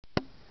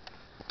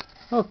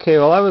Okay,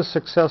 well, I was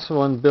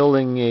successful in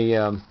building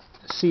a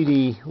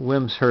CD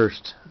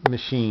Wimshurst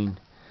machine,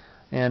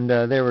 and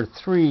there were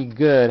 3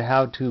 good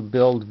how-to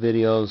build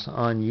videos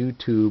on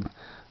YouTube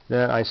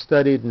that I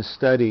studied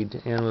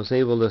and was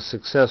able to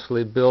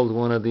successfully build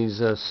one of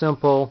these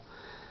simple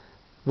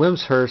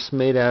Wimshursts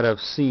made out of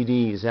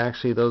CDs.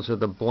 Actually, those are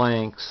the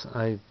blanks.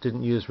 I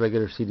didn't use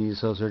regular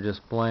CDs, those are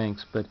just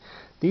blanks. But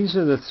these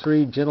are the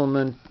 3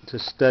 gentlemen to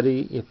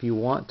study if you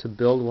want to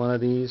build one of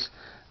these.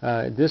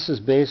 This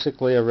is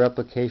basically a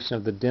replication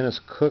of the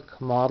Denis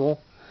Cook model.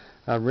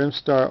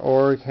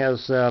 RimstarOrg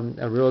has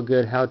a real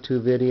good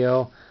how-to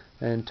video,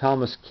 and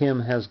Thomas Kim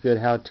has good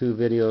how-to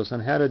videos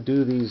on how to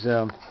do these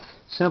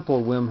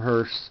simple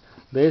Wimshursts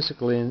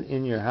basically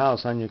in your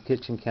house on your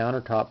kitchen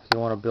countertop if you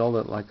want to build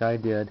it like I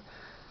did.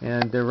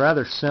 And they're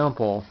rather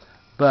simple,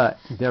 but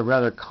they're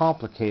rather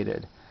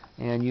complicated,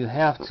 and you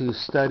have to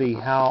study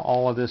how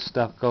all of this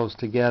stuff goes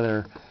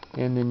together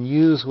and then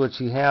use what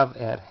you have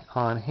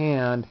on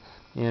hand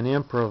and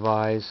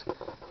improvise,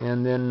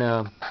 and then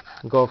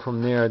go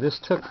from there. This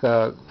took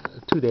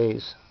 2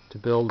 days to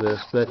build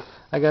this, but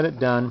I got it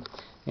done.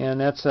 And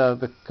that's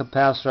the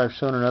capacitor I've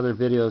shown in other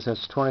videos.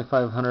 That's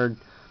 2500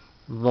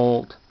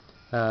 volt,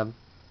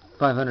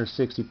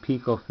 560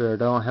 picofarad. I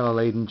don't have a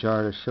Leyden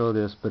jar to show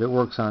this, but it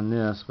works on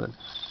this. But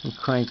you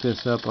crank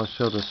this up, I'll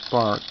show the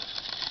spark.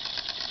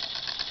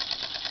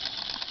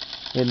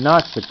 It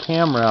knocks the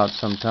camera out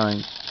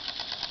sometimes,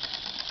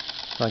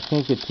 so I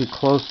can't get too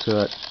close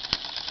to it.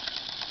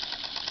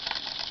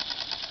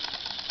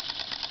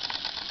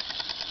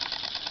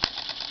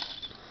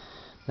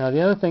 Now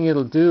the other thing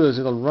it'll do is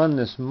it'll run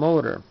this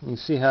motor. You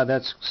see how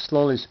that's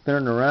slowly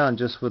spinning around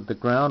just with the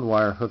ground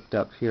wire hooked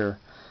up here.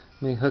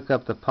 Let me hook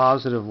up the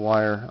positive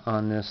wire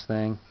on this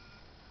thing.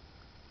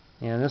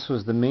 And this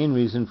was the main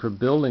reason for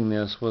building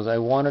this, was I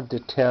wanted to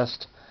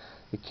test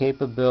the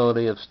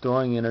capability of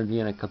storing energy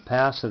in a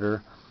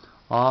capacitor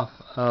off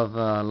of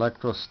an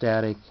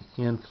electrostatic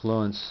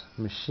influence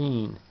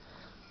machine.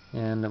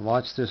 And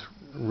watch this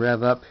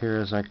rev up here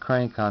as I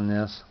crank on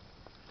this.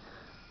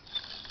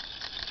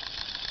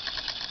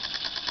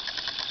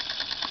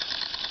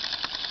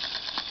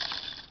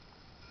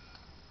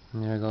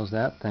 And there goes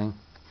that thing.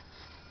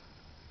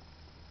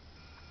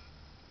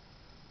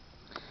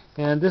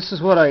 And this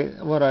is what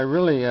I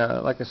really,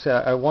 like I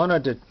said, I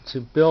wanted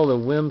to build a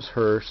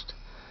Wimshurst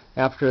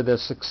after the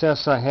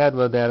success I had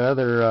with that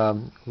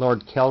other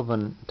Lord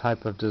Kelvin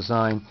type of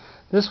design.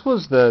 This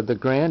was the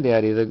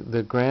granddaddy,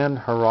 the grand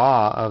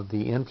hurrah of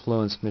the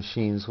influence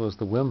machines, was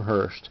the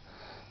Wimshurst.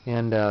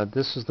 And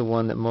this is the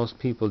one that most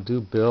people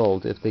do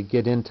build if they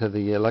get into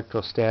the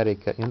electrostatic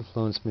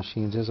influence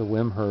machines, is a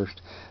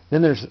Wimshurst.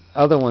 Then there's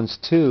other ones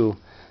too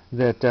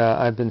that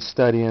I've been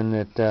studying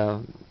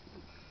that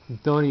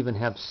don't even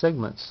have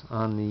segments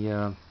on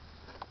the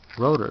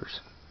rotors.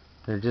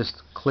 They're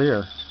just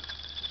clear.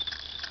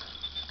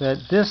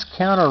 This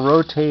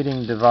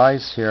counter-rotating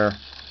device here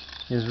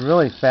is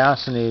really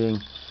fascinating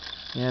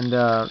and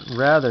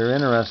rather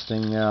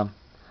interesting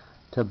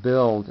to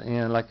build.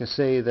 And like I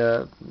say,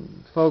 the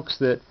folks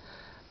that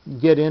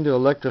get into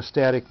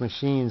electrostatic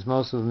machines,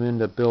 most of them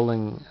end up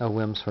building a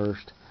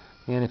Wimshurst.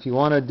 And if you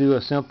want to do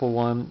a simple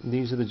one,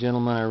 these are the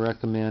gentlemen I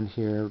recommend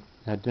here.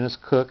 Denis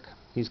Cook,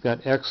 he's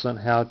got excellent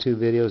how-to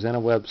videos and a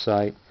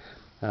website,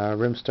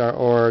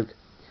 RimstarOrg,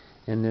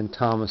 and then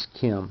Thomas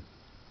Kim.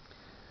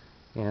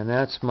 And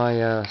that's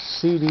my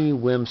CD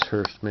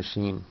Wimshurst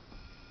machine.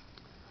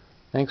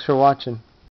 Thanks for watching.